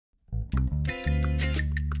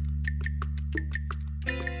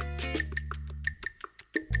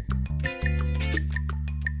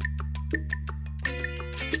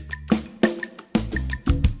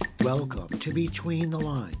Welcome to Between the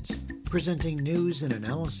Lines, presenting news and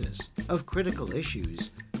analysis of critical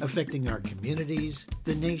issues affecting our communities,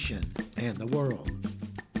 the nation, and the world.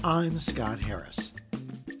 I'm Scott Harris.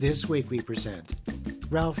 This week we present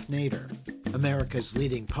Ralph Nader, America's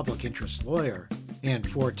leading public interest lawyer and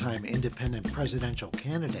four-time independent presidential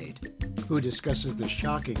candidate, who discusses the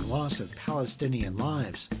shocking loss of Palestinian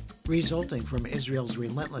lives resulting from Israel's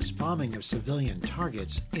relentless bombing of civilian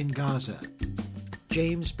targets in Gaza.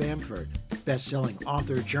 James Bamford, best-selling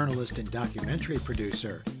author, journalist, and documentary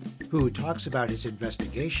producer, who talks about his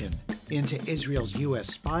investigation into Israel's U.S.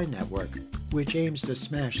 spy network, which aims to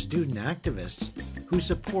smash student activists who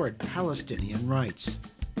support Palestinian rights.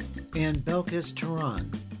 And Belkis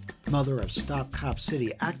Teran, mother of Stop Cop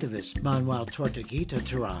City activist Manuel Tortuguita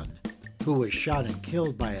Teran, who was shot and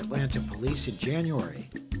killed by Atlanta police in January,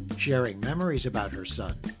 sharing memories about her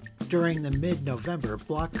son during the mid-November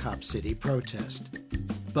Block Cop City protest.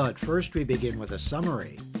 But first we begin with a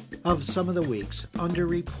summary of some of the week's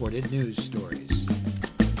underreported news stories.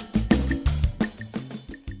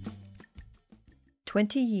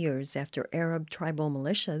 20 years after Arab tribal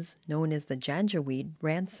militias known as the Janjaweed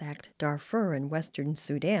ransacked Darfur in western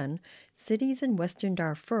Sudan, cities in western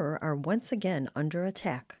Darfur are once again under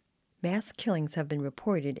attack. Mass killings have been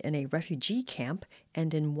reported in a refugee camp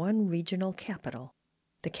and in one regional capital.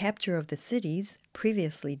 The capture of the cities,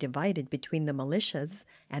 previously divided between the militias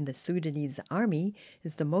and the Sudanese army,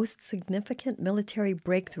 is the most significant military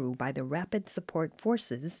breakthrough by the Rapid Support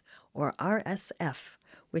Forces, or RSF,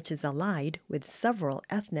 which is allied with several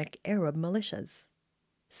ethnic Arab militias.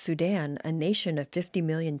 Sudan, a nation of 50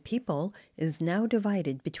 million people, is now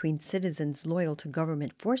divided between citizens loyal to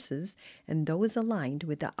government forces and those aligned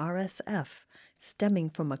with the RSF,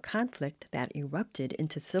 stemming from a conflict that erupted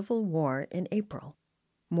into civil war in April.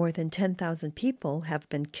 More than 10,000 people have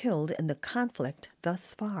been killed in the conflict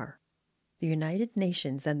thus far. The United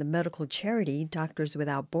Nations and the medical charity Doctors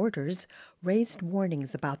Without Borders raised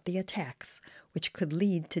warnings about the attacks, which could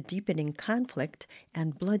lead to deepening conflict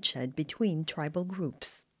and bloodshed between tribal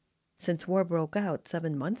groups. Since war broke out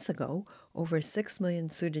 7 months ago, over 6 million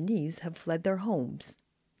Sudanese have fled their homes.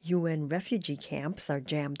 UN refugee camps are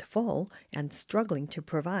jammed full and struggling to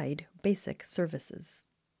provide basic services.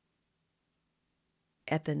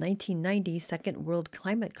 At the 1990 Second World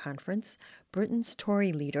Climate Conference, Britain's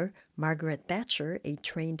Tory leader, Margaret Thatcher, a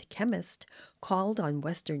trained chemist, called on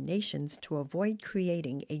Western nations to avoid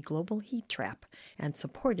creating a global heat trap and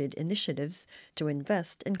supported initiatives to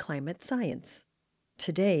invest in climate science.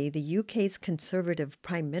 Today, the UK's Conservative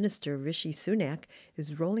Prime Minister Rishi Sunak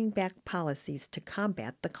is rolling back policies to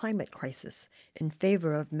combat the climate crisis in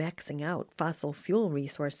favor of maxing out fossil fuel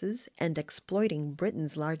resources and exploiting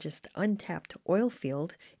Britain's largest untapped oil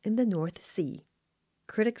field in the North Sea.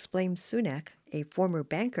 Critics blame Sunak, a former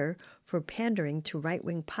banker, for pandering to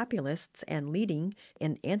right-wing populists and leading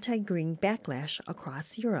an anti-green backlash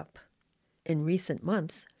across Europe. In recent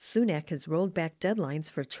months, Sunak has rolled back deadlines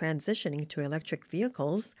for transitioning to electric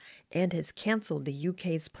vehicles and has cancelled the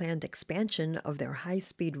UK's planned expansion of their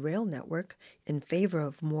high-speed rail network in favor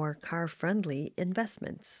of more car-friendly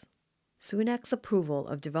investments. Sunak's approval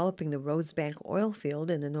of developing the Rosebank oil field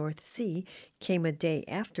in the North Sea came a day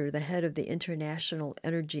after the head of the International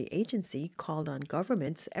Energy Agency called on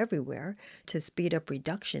governments everywhere to speed up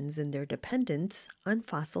reductions in their dependence on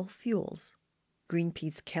fossil fuels.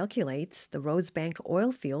 Greenpeace calculates the Rosebank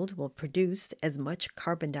oil field will produce as much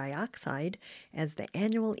carbon dioxide as the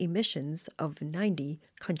annual emissions of 90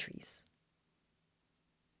 countries.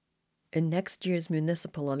 In next year's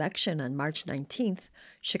municipal election on March 19th,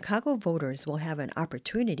 Chicago voters will have an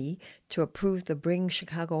opportunity to approve the Bring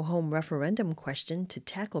Chicago Home referendum question to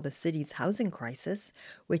tackle the city's housing crisis,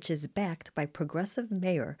 which is backed by progressive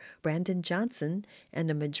Mayor Brandon Johnson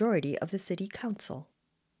and a majority of the city council.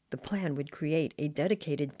 The plan would create a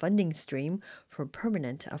dedicated funding stream for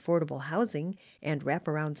permanent affordable housing and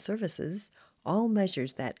wraparound services, all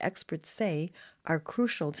measures that experts say are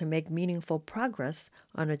crucial to make meaningful progress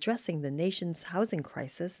on addressing the nation's housing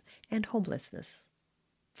crisis and homelessness.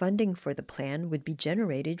 Funding for the plan would be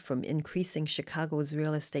generated from increasing Chicago's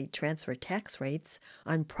real estate transfer tax rates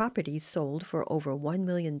on properties sold for over $1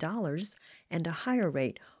 million and a higher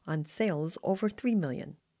rate on sales over $3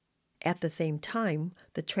 million. At the same time,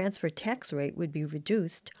 the transfer tax rate would be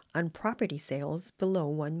reduced on property sales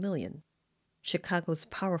below $1 million. Chicago's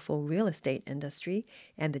powerful real estate industry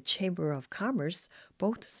and the Chamber of Commerce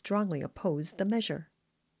both strongly opposed the measure.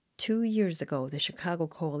 2 years ago, the Chicago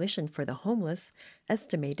Coalition for the Homeless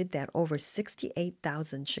estimated that over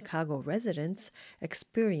 68,000 Chicago residents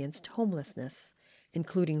experienced homelessness,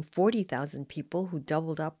 including 40,000 people who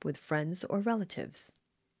doubled up with friends or relatives.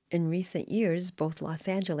 In recent years, both Los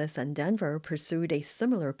Angeles and Denver pursued a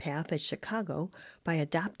similar path as Chicago by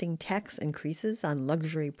adopting tax increases on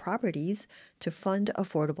luxury properties to fund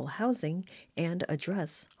affordable housing and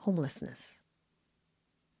address homelessness.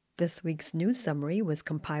 This week's news summary was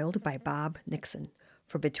compiled by Bob Nixon.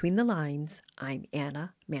 For Between the Lines, I'm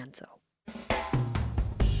Anna Manzo.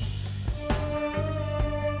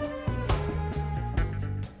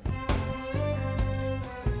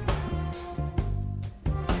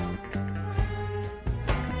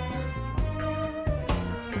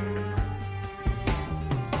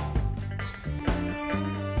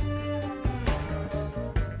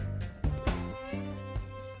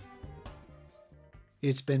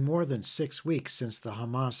 It's been more than 6 weeks since the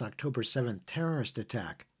Hamas October 7th terrorist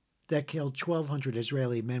attack that killed 1,200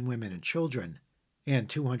 Israeli men, women, and children, and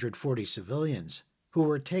 240 civilians who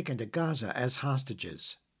were taken to Gaza as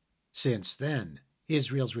hostages. Since then,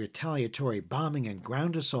 Israel's retaliatory bombing and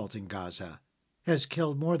ground assault in Gaza has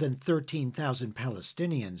killed more than 13,000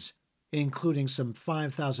 Palestinians, including some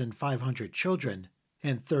 5,500 children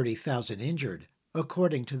and 30,000 injured,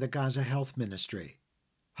 according to the Gaza Health Ministry.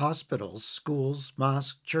 Hospitals, schools,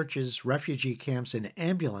 mosques, churches, refugee camps, and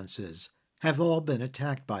ambulances have all been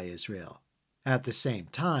attacked by Israel. At the same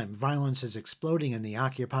time, violence is exploding in the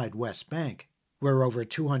occupied West Bank, where over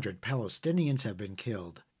 200 Palestinians have been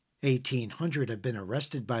killed, 1,800 have been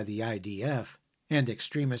arrested by the IDF, and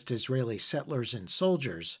extremist Israeli settlers and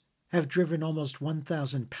soldiers have driven almost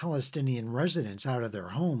 1,000 Palestinian residents out of their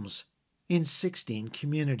homes in 16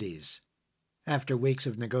 communities. After weeks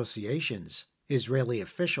of negotiations, Israeli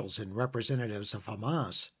officials and representatives of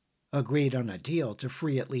Hamas agreed on a deal to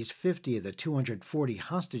free at least 50 of the 240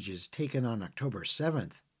 hostages taken on October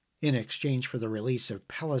 7th, in exchange for the release of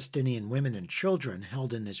Palestinian women and children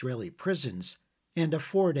held in Israeli prisons and a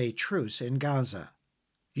 4-day truce in Gaza.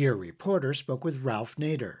 Your reporter spoke with Ralph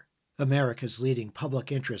Nader, America's leading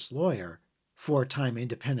public interest lawyer, 4-time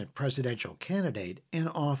independent presidential candidate, and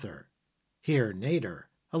author. Here, Nader,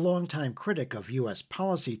 a longtime critic of U.S.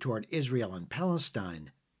 policy toward Israel and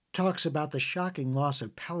Palestine, talks about the shocking loss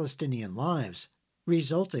of Palestinian lives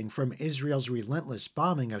resulting from Israel's relentless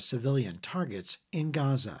bombing of civilian targets in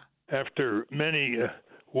Gaza. After many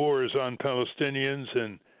wars on Palestinians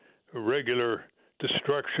and regular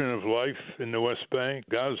destruction of life in the West Bank,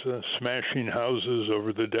 Gaza, smashing houses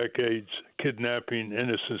over the decades, kidnapping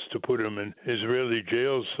innocents to put them in Israeli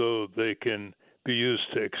jails so they can be used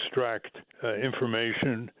to extract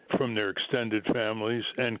information from their extended families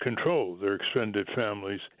and control their extended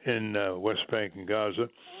families in West Bank and Gaza.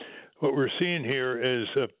 What we're seeing here is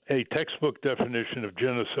a textbook definition of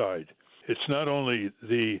genocide. It's not only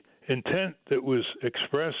the intent that was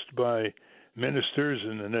expressed by ministers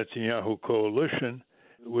in the Netanyahu coalition,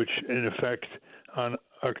 which in effect on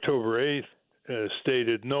October 8th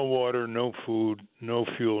stated no water, no food, no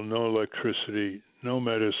fuel, no electricity, no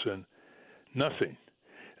medicine, nothing.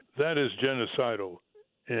 That is genocidal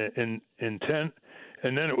in intent.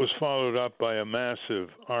 And then it was followed up by a massive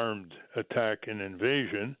armed attack and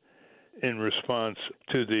invasion in response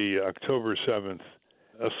to the October 7th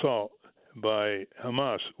assault by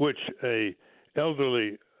Hamas, which a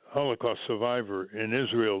elderly Holocaust survivor in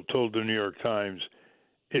Israel told the New York Times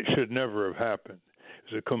it should never have happened.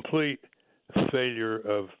 It was a complete failure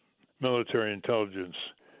of military intelligence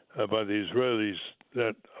by the Israelis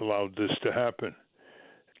that allowed this to happen.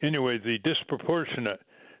 Anyway, the disproportionate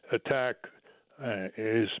attack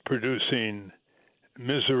is producing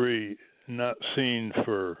misery not seen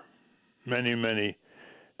for many, many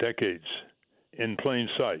decades in plain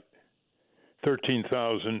sight.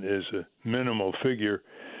 13,000 is a minimal figure.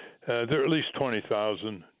 There are at least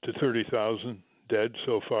 20,000 to 30,000 dead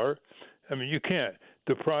so far. I mean, you can't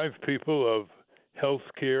deprive people of health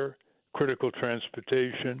care, critical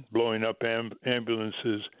transportation, blowing up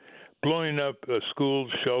ambulances, blowing up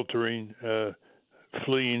schools, sheltering,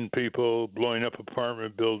 fleeing people, blowing up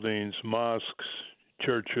apartment buildings, mosques,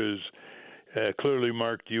 churches, clearly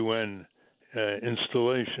marked UN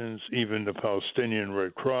installations, even the Palestinian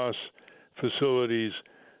Red Cross facilities,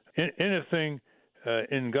 anything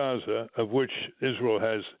in Gaza, of which Israel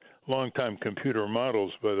has longtime computer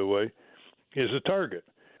models, by the way, is a target.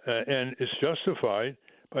 And it's justified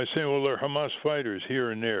by saying, well, there are Hamas fighters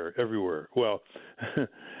here and there, everywhere. Well,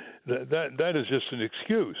 that is just an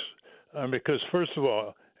excuse. Because, first of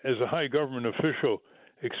all, as a high government official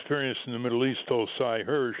experienced in the Middle East told Cy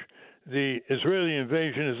Hirsch, the Israeli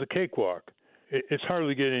invasion is a cakewalk. it's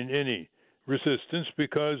hardly getting any resistance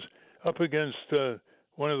because up against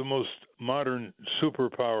one of the most modern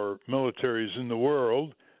superpower militaries in the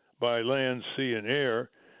world by land, sea, and air,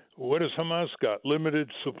 what has Hamas got? Limited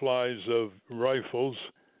supplies of rifles,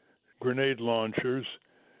 grenade launchers,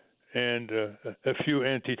 and a few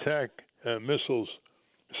anti-tank missiles.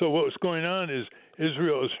 So what's going on is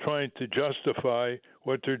Israel is trying to justify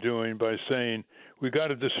what they're doing by saying we got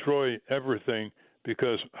to destroy everything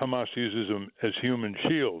because Hamas uses them as human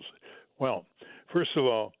shields. Well, first of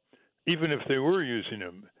all, even if they were using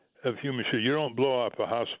them as human shields, you don't blow up a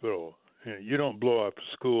hospital, you don't blow up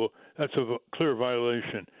a school. That's a clear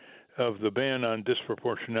violation of the ban on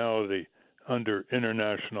disproportionality under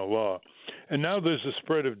international law. And now there's a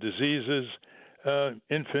spread of diseases,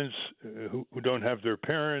 infants who don't have their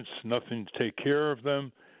parents, nothing to take care of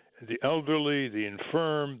them, the elderly, the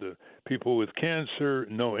infirm, the people with cancer,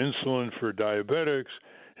 no insulin for diabetics,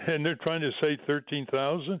 and they're trying to say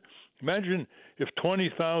 13,000. Imagine if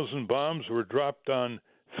 20,000 bombs were dropped on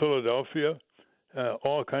Philadelphia,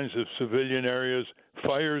 all kinds of civilian areas.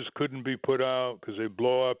 Fires couldn't be put out because they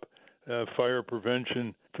blow up fire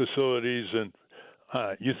prevention facilities. And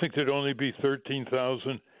you think there'd only be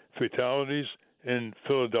 13,000 fatalities in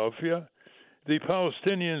Philadelphia? The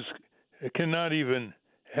Palestinians cannot even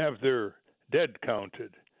have their dead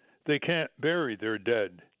counted. They can't bury their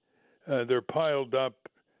dead. They're piled up,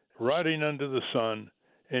 rotting under the sun,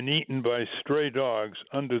 and eaten by stray dogs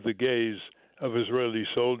under the gaze of Israeli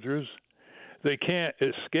soldiers. They can't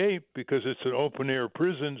escape because it's an open-air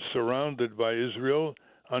prison surrounded by Israel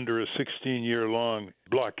under a 16-year-long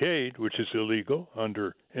blockade, which is illegal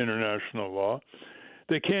under international law.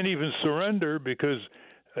 They can't even surrender because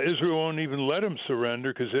Israel won't even let them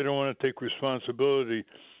surrender because they don't want to take responsibility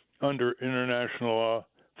under international law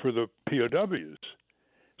for the POWs.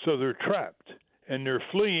 So they're trapped, and they're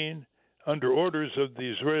fleeing under orders of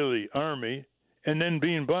the Israeli army and then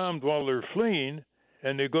being bombed while they're fleeing,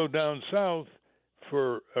 and they go down south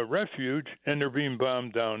for a refuge, and they're being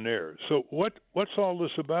bombed down there. So what's all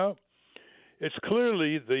this about? It's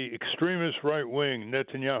clearly the extremist right-wing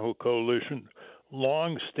Netanyahu coalition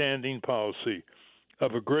long-standing policy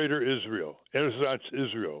of a greater Israel, Erzatz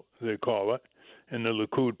Israel, they call it, in the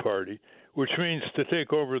Likud party, which means to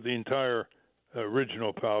take over the entire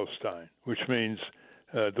original Palestine, which means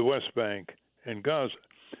the West Bank and Gaza.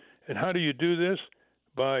 And how do you do this?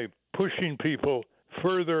 By pushing people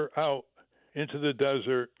further out into the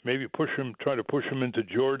desert, maybe try to push them into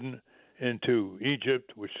Jordan, into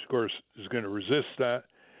Egypt, which of course is going to resist that,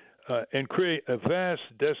 and create a vast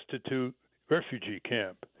destitute refugee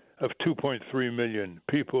camp of 2.3 million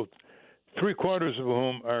people, three-quarters of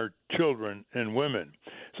whom are children and women.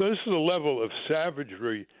 So this is a level of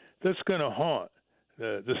savagery that's going to haunt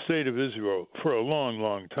the state of Israel for a long,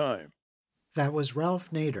 long time. That was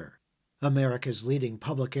Ralph Nader, America's leading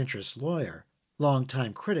public interest lawyer,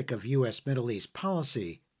 longtime critic of U.S. Middle East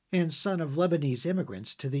policy, and son of Lebanese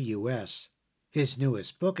immigrants to the U.S. His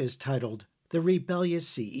newest book is titled The Rebellious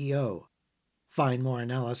CEO. Find more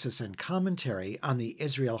analysis and commentary on the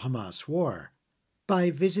Israel-Hamas war by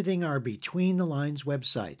visiting our Between the Lines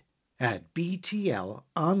website at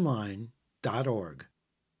btlonline.org.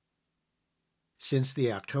 Since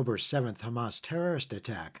the October 7th Hamas terrorist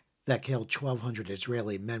attack that killed 1,200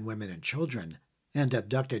 Israeli men, women, and children and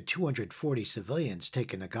abducted 240 civilians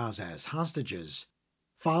taken to Gaza as hostages,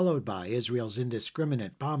 followed by Israel's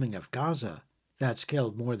indiscriminate bombing of Gaza that's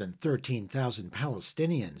killed more than 13,000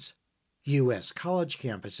 Palestinians, U.S. college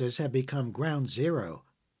campuses have become ground zero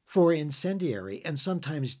for incendiary and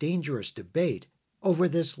sometimes dangerous debate over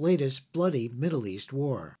this latest bloody Middle East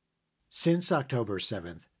war. Since October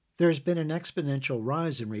 7th, there's been an exponential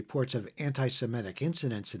rise in reports of anti-Semitic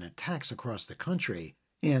incidents and attacks across the country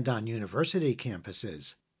and on university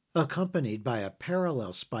campuses, accompanied by a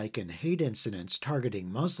parallel spike in hate incidents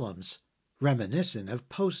targeting Muslims, reminiscent of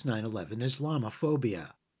post-9/11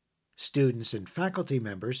 Islamophobia. Students and faculty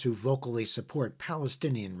members who vocally support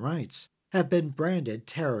Palestinian rights have been branded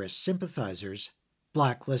terrorist sympathizers,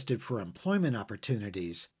 blacklisted for employment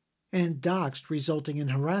opportunities, and doxxed, resulting in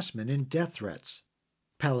harassment and death threats.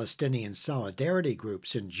 Palestinian solidarity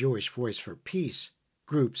groups and Jewish Voice for Peace,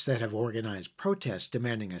 groups that have organized protests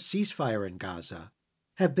demanding a ceasefire in Gaza,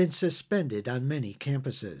 have been suspended on many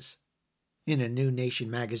campuses. In a New Nation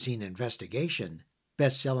magazine investigation,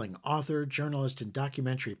 best-selling author, journalist, and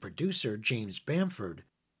documentary producer James Bamford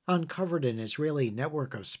uncovered an Israeli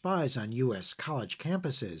network of spies on U.S. college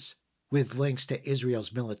campuses with links to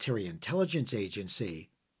Israel's military intelligence agency,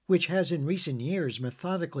 which has in recent years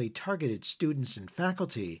methodically targeted students and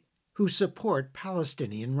faculty who support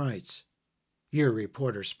Palestinian rights. Your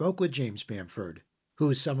reporter spoke with James Bamford,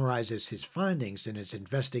 who summarizes his findings in his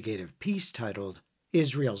investigative piece titled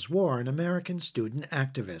Israel's War on American Student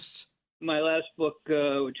Activists. My last book,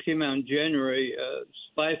 which came out in January,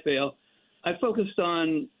 Spy Fail, I focused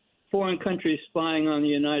on foreign countries spying on the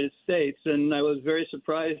United States, and I was very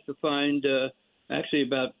surprised to find actually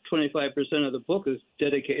about 25% of the book is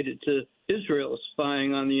dedicated to Israel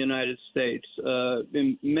spying on the United States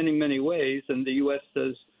in many, many ways, and the U.S.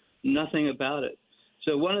 does nothing about it.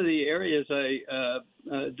 So one of the areas I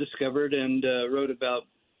discovered and wrote about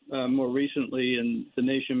more recently in The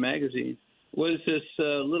Nation magazine was this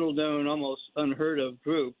little-known, almost unheard-of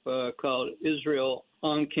group called Israel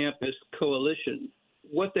On-Campus Coalition.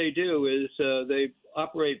 What they do is they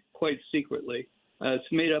operate quite secretly. It's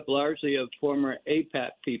made up largely of former AIPAC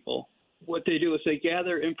people. What they do is they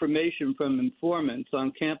gather information from informants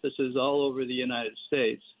on campuses all over the United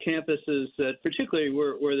States, campuses that particularly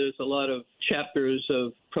where there's a lot of chapters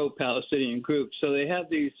of pro-Palestinian groups. So they have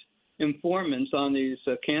these informants on these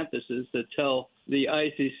campuses that tell the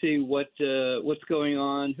ICC what's going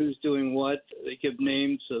on, who's doing what. They give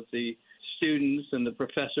names of the students and the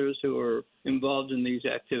professors who are involved in these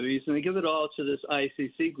activities, and they give it all to this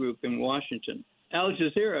ICC group in Washington. Al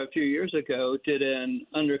Jazeera a few years ago did an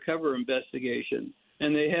undercover investigation,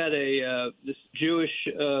 and they had this Jewish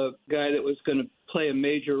guy that was going to play a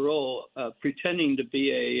major role pretending to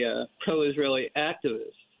be a pro-Israeli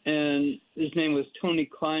activist, and his name was Tony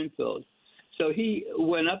Kleinfeld. So he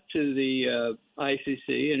went up to the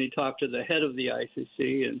ICC, and he talked to the head of the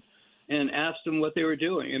ICC and asked him what they were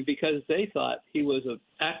doing. And because they thought he was an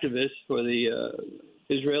activist for the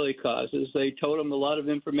Israeli causes, they told him a lot of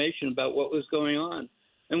information about what was going on.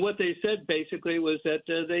 And what they said basically was that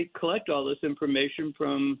they collect all this information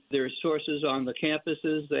from their sources on the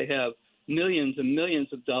campuses. They have millions and millions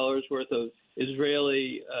of dollars worth of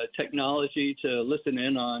Israeli technology to listen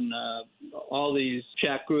in on all these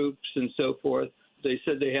chat groups and so forth. They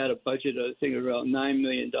said they had a budget, I think, around $9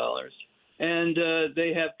 million. And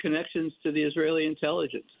they have connections to the Israeli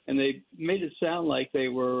intelligence. And they made it sound like they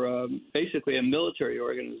were basically a military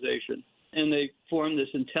organization. And they formed this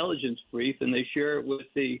intelligence brief, and they share it with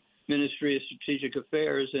the Ministry of Strategic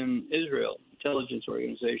Affairs in Israel, intelligence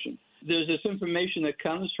organization. There's this information that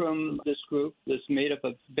comes from this group that's made up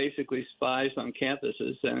of basically spies on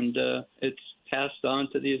campuses, and it's passed on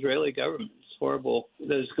to the Israeli government. It's horrible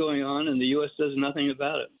that it's going on, and the U.S. does nothing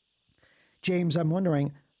about it. James, I'm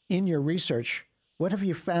wondering, in your research, what have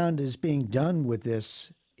you found is being done with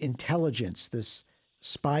this intelligence, this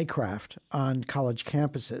spycraft on college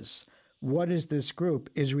campuses? What is this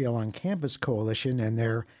group, Israel On Campus Coalition, and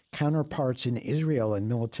their counterparts in Israel and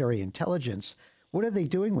military intelligence? What are they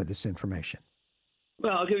doing with this information?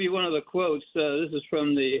 Well, I'll give you one of the quotes. This is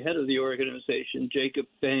from the head of the organization, Jacob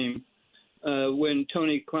Bain. When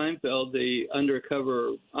Tony Kleinfeld, the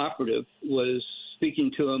undercover operative, was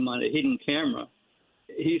speaking to him on a hidden camera,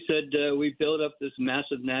 he said, we built up this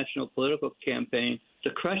massive national political campaign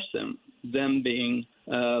to crush them being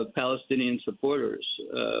Palestinian supporters,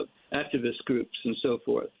 activist groups, and so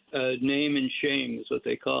forth. Name and shame is what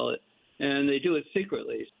they call it. And they do it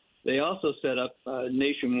secretly. They also set up a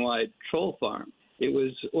nationwide troll farm. It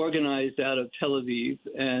was organized out of Tel Aviv,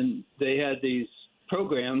 and they had these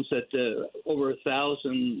programs that over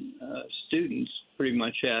 1,000 students pretty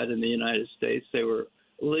much had in the United States. They were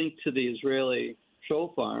linked to the Israeli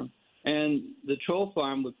troll farm, and the troll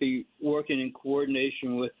farm would be working in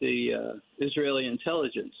coordination with the Israeli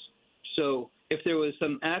intelligence. So if there was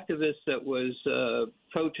some activist that was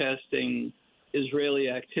protesting Israeli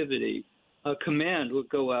activity, a command would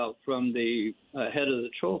go out from the head of the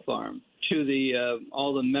troll farm to the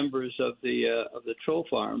all the members of the troll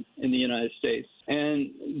farm in the United States,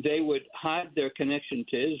 and they would hide their connection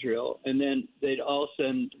to Israel, and then they'd all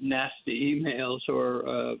send nasty emails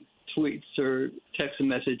or tweets or text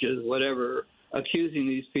messages, whatever, accusing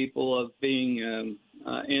these people of being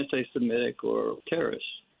anti-Semitic or terrorists.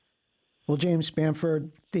 Well, James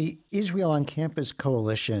Bamford, the Israel On Campus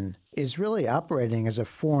Coalition is really operating as a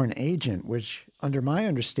foreign agent, which, under my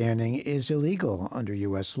understanding, is illegal under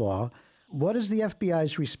U.S. law. What is the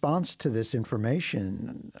FBI's response to this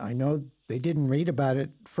information? I know they didn't read about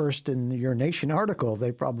it first in your Nation article.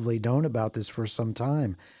 They probably known about this for some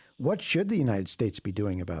time. What should the United States be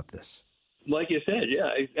doing about this? Like you said,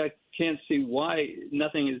 I can't see why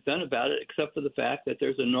nothing is done about it, except for the fact that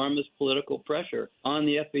there's enormous political pressure on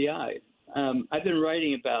the FBI. I've been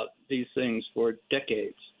writing about these things for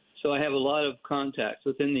decades, so I have a lot of contacts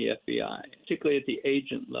within the FBI, particularly at the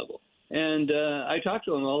agent level. And I talk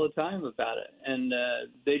to them all the time about it. And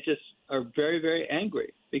they just are very, very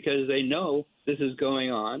angry because they know this is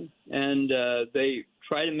going on. And they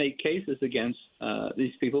try to make cases against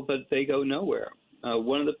these people, but they go nowhere.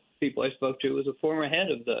 One of the people I spoke to was a former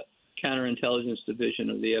head of the counterintelligence division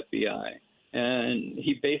of the FBI. And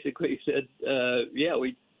he basically said,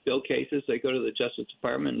 we build cases, they go to the Justice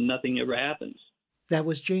Department, and nothing ever happens. That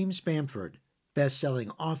was James Bamford, best-selling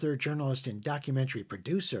author, journalist, and documentary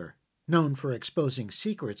producer, known for exposing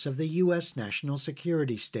secrets of the U.S. national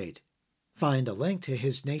security state. Find a link to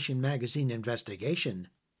his Nation magazine investigation,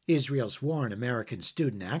 Israel's War on American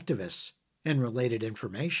Student Activists, and related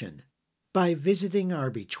information by visiting our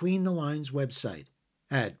Between the Lines website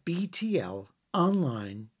at btlonline.org.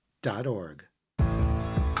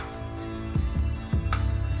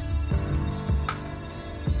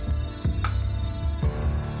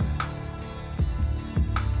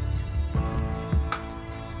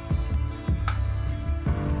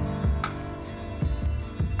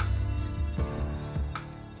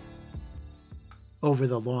 Over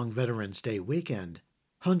the long Veterans Day weekend,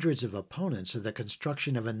 hundreds of opponents of the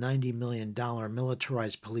construction of a $90 million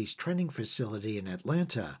militarized police training facility in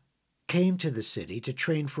Atlanta came to the city to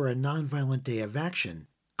train for a nonviolent day of action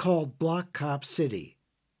called Block Cop City.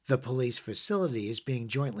 The police facility is being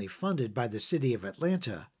jointly funded by the City of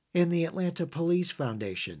Atlanta and the Atlanta Police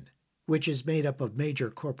Foundation, which is made up of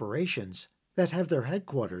major corporations that have their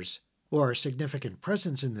headquarters or a significant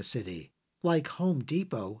presence in the city, like Home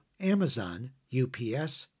Depot, Amazon,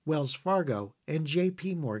 UPS, Wells Fargo, and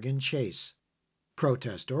J.P. Morgan Chase.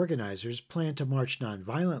 Protest organizers plan to march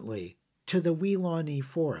nonviolently to the Weelaunee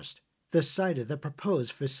Forest, the site of the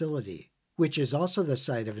proposed facility, which is also the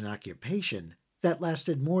site of an occupation that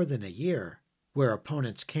lasted more than a year, where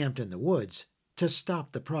opponents camped in the woods to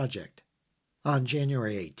stop the project. On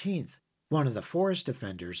January 18th, one of the forest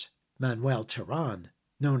defenders, Manuel Teran,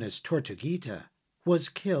 known as Tortuguita, was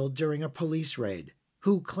killed during a police raid,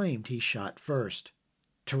 who claimed he shot first.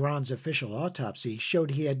 Teran's official autopsy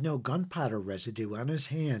showed he had no gunpowder residue on his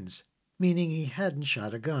hands, meaning he hadn't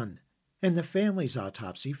shot a gun, and the family's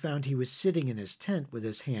autopsy found he was sitting in his tent with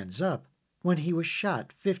his hands up when he was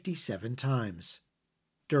shot 57 times.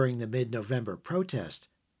 During the mid-November protest,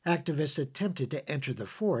 activists attempted to enter the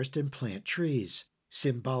forest and plant trees,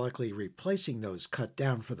 symbolically replacing those cut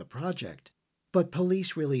down for the project, but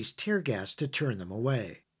police released tear gas to turn them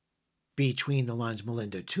away. Between the Lines'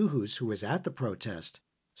 Melinda Tuhus, who was at the protest,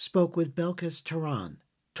 spoke with Belkis Teran,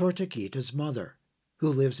 Tortuguita's mother, who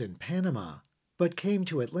lives in Panama but came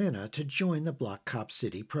to Atlanta to join the Block Cop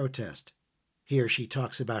City protest. Here she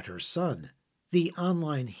talks about her son, the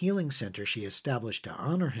online healing center she established to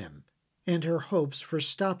honor him, and her hopes for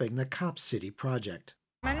stopping the Cop City project.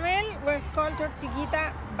 Manuel was called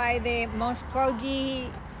Tortuguita by the Squeaky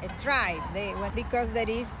tribe because there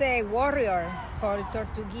is a warrior called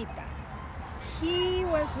Tortuguita. He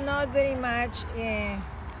was not very much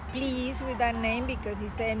pleased with that name because he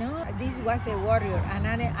said, no, this was a warrior and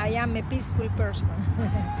I am a peaceful person.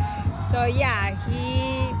 So yeah,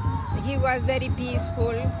 he was very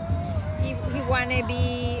peaceful. He wanted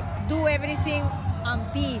to do everything on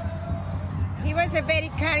peace. He was a very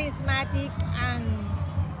charismatic and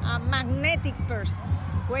magnetic person.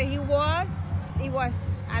 Where he was a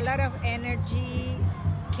lot of energy,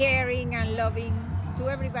 caring and loving to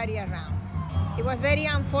everybody around. It was very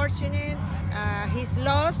unfortunate, he's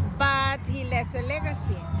lost, but he left a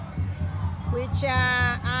legacy, which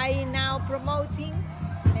I now promoting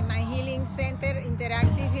in my healing center,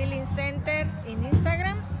 interactive healing center in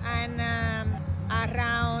Instagram, and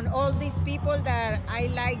around all these people that I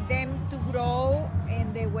like them to grow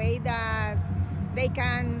in the way that they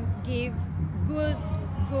can give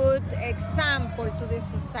good example to the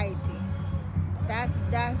society.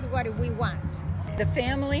 That's what we want. The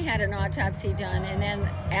family had an autopsy done, and then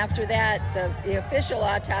after that, the official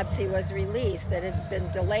autopsy was released that had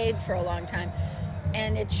been delayed for a long time.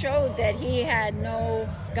 And it showed that he had no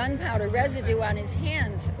gunpowder residue on his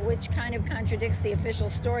hands, which kind of contradicts the official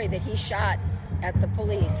story that he shot at the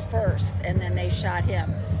police first, and then they shot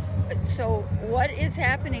him. So what is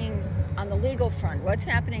happening on the legal front? What's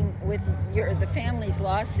happening with the family's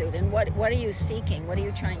lawsuit, and what are you seeking? What are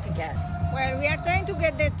you trying to get? Well, we are trying to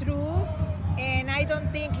get the truth, and I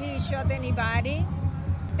don't think he shot anybody.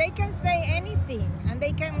 They can say anything, and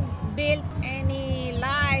they can build any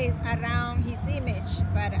lies around his image,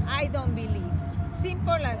 but I don't believe.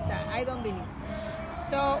 Simple as that, I don't believe.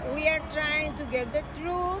 So we are trying to get the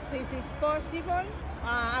truth if it's possible.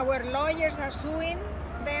 Our lawyers are suing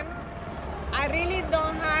them. I really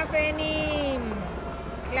don't have any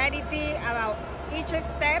clarity about each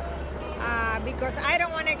step because I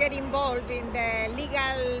don't want to get involved in the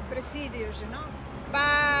legal procedures,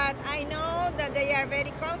 But I know that they are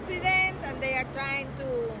very confident and they are trying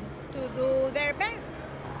to do their best.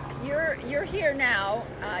 You're here now.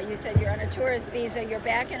 You said you're on a tourist visa. You're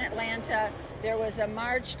back in Atlanta. There was a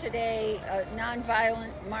march today, a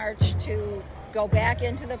nonviolent march to go back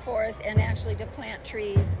into the forest and actually to plant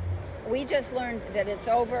trees. We just learned that it's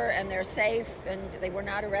over and they're safe and they were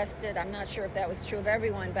not arrested. I'm not sure if that was true of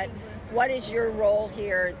everyone, but what is your role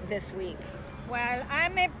here this week? Well,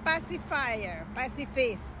 I'm a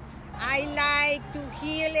pacifist. I like to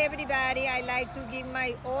heal everybody. I like to give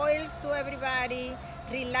my oils to everybody,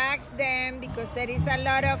 relax them, because there is a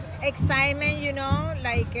lot of excitement,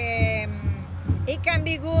 it can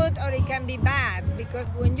be good or it can be bad, because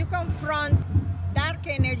when you confront dark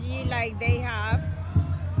energy like they have,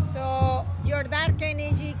 so your dark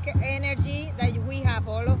energy that we have,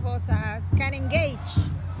 all of us has, can engage.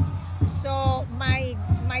 So my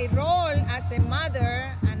role as a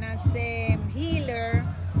mother and as a healer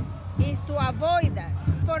is to avoid that.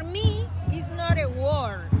 For me, it's not a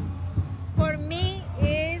war. For me,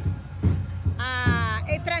 it's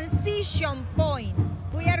a transition point.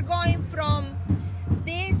 We are going from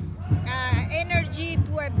this energy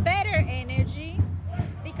to a better energy,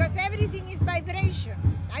 because everything is vibration.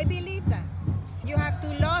 I believe that. You have to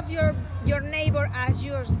love your neighbor as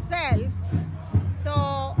yourself.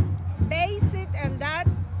 So base it on that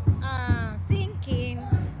thinking.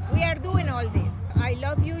 We are doing all this. I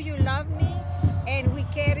love you, you love me, and we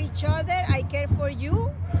care each other. I care for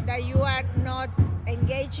you, that you are not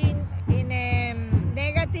engaging in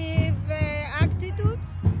negative attitudes,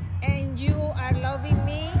 and you are loving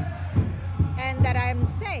me, and that I'm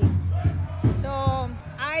safe. So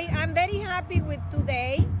I'm very happy with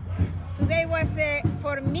today. Today was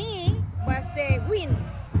for me was a win.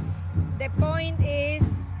 The point is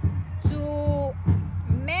to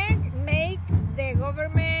make the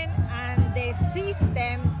government and the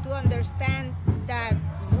system to understand that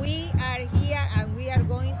we are here and we are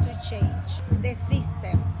going to change the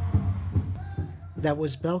system. That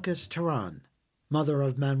was Belkis Teran, mother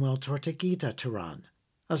of Manuel Tortuguita Teran,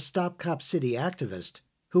 a Stop Cop City activist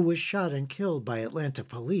who was shot and killed by Atlanta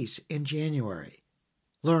police in January.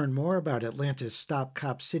 Learn more about Atlanta's Stop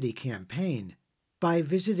Cop City campaign by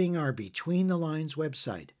visiting our Between the Lines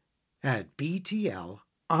website at btlonline.org.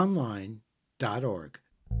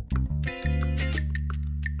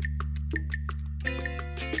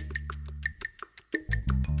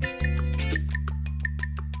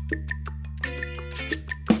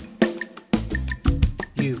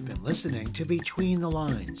 You've been listening to Between the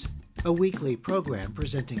Lines, a weekly program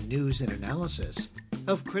presenting news and analysis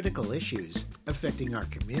of critical issues affecting our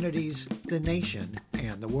communities, the nation,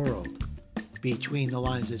 and the world. Between the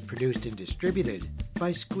Lines is produced and distributed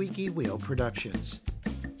by Squeaky Wheel Productions.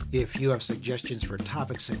 If you have suggestions for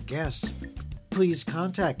topics and guests, please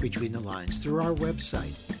contact Between the Lines through our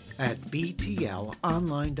website at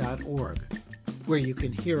btlonline.org, where you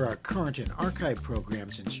can hear our current and archive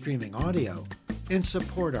programs in streaming audio and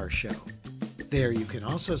support our show. There you can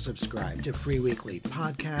also subscribe to free weekly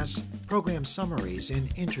podcasts, program summaries,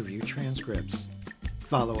 and interview transcripts.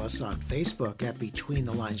 Follow us on Facebook at Between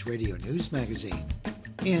the Lines Radio News Magazine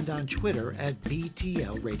and on Twitter at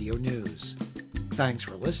BTL Radio News. Thanks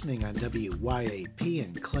for listening on WYAP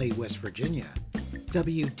in Clay, West Virginia,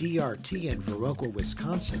 WDRT in Viroqua,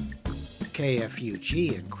 Wisconsin,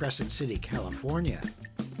 KFUG in Crescent City, California,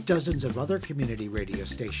 dozens of other community radio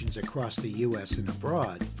stations across the U.S. and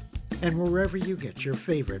abroad, and wherever you get your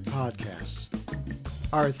favorite podcasts.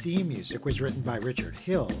 Our theme music was written by Richard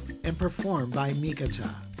Hill and performed by Mikata.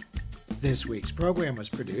 This week's program was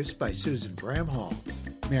produced by Susan Bramhall,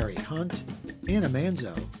 Mary Hunt, Anna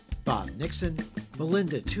Manzo, Bob Nixon,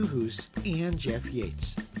 Melinda Tuhus, and Jeff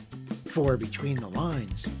Yates. For Between the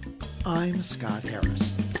Lines, I'm Scott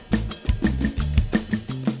Harris.